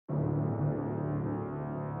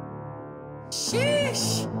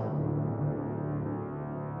Sheesh.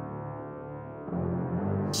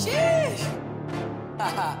 Sheesh.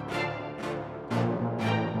 Haha.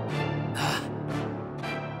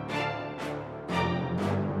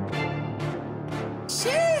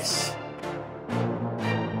 Sheesh.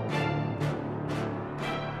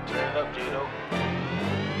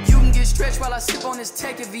 You can get stretched while I sip on this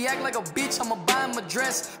tech. If he act like a bitch, I'ma buy him a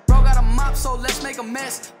dress. Bro got a mop, so let's make a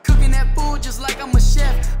mess. Cooking that food just like I'm a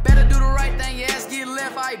chef. Better do the right thing, your ass get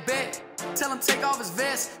left, I bet. Tell him take off his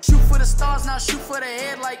vest. Shoot for the stars, now shoot for the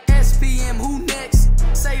head like SPM. Who next?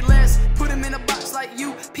 Say less, put him in a box like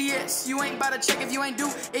UPS. You ain't bout to check if you ain't do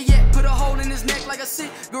it yet. Put a hole in his neck like a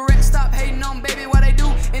cigarette. Stop hating on baby, why they do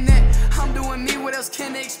in that? I'm doing me, what else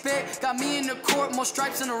can they expect? Got me in the court, more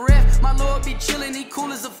stripes in the ref. My lord be chillin', he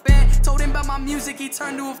cool as a fan. Told him about my music, he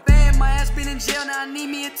turned to a fan. My ass been in jail, now I need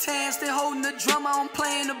me a tan. Still holding the drum, I don't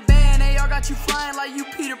play in the band. AR got you flying like you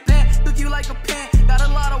Peter Pan. Look you like a pen, got a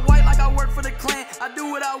lot of white like I work for the clan. I do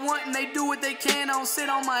what I want and they do what they can. I don't sit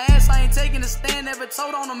on my ass, I ain't taking a stand. Never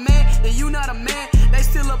told on a man, then you not a man. They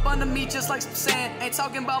still up under me just like some sand. Ain't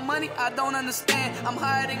talking about money, I don't understand. I'm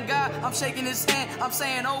higher than God, I'm shaking his hand. I'm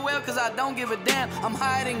saying oh well cause I don't give a damn. I'm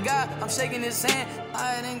higher than God, I'm shaking his hand.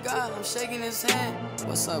 Higher than God, I'm shaking his hand.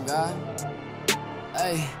 What's up, God?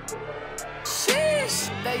 Hey. Sheesh,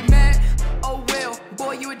 they mad, oh well.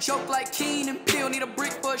 Boy, you a joke like Keen and Peele. Need a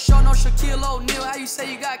brick for a show, no Shaquille O'Neal. How you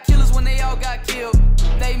say you got killers when they all got killed?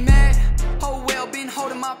 They mad, oh well. Been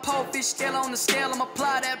holding my pole, fish scale on the scale. I'm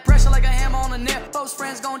apply that pressure like a hammer on a nail. Those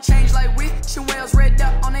friends gon' change like wishing wells. Red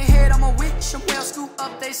dot on their head, I'm a wishing well. Scoop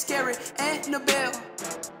up, they scary, Annabelle.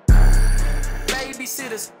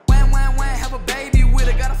 Babysitters, when, have a baby with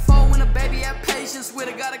her. Got a phone when a baby, have patience with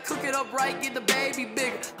her. Gotta cook it up right, get the baby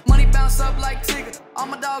bigger. Money bounce up like Tigger. All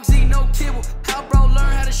my dogs eat no kibble. How bro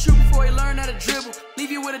learn how to shoot before he learn how to dribble.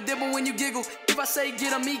 Leave you with a dibble when you giggle. If I say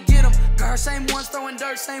get him, he get him. Girl, same ones throwing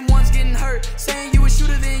dirt, same ones getting hurt. Saying you a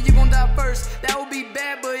shooter, then you gon' die first. That would be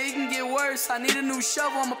bad, but it can get worse. I need a new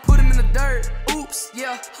shovel, I'ma put him in the dirt. Oops,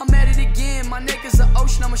 yeah, I'm at it again. My neck is an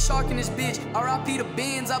ocean, I'm a shark in this bitch. R.I.P. the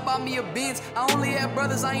Benz, I bought me a Benz. I only had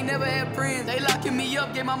brothers, I ain't never had friends. They locking me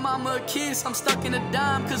up, gave my mama a kiss. I'm stuck in a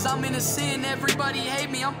dime, cause I'm in a sin. Everybody hate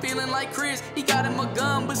me, I'm feeling like Chris. He got him a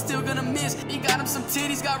gun, but still gonna miss. He got him some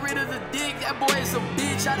titties, got rid of the dick. That boy is a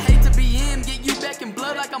bitch, I'd hate to be him. Get you back in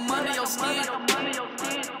blood like I'm under your skin.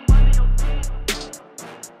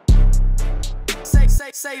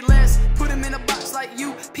 Say less, put him in a box like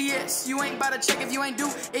UPS. You ain't bout to check if you ain't do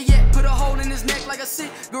it yet. Put a hole in his neck like a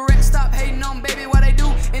cigarette. Stop hating on baby, why they do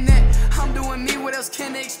in that? I'm doing me, what else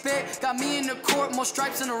can they expect? Got me in the court, more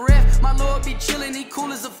stripes in the ref. My lord be chillin', he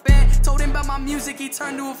cool as a fan. Told him about my music, he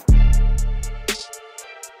turned to a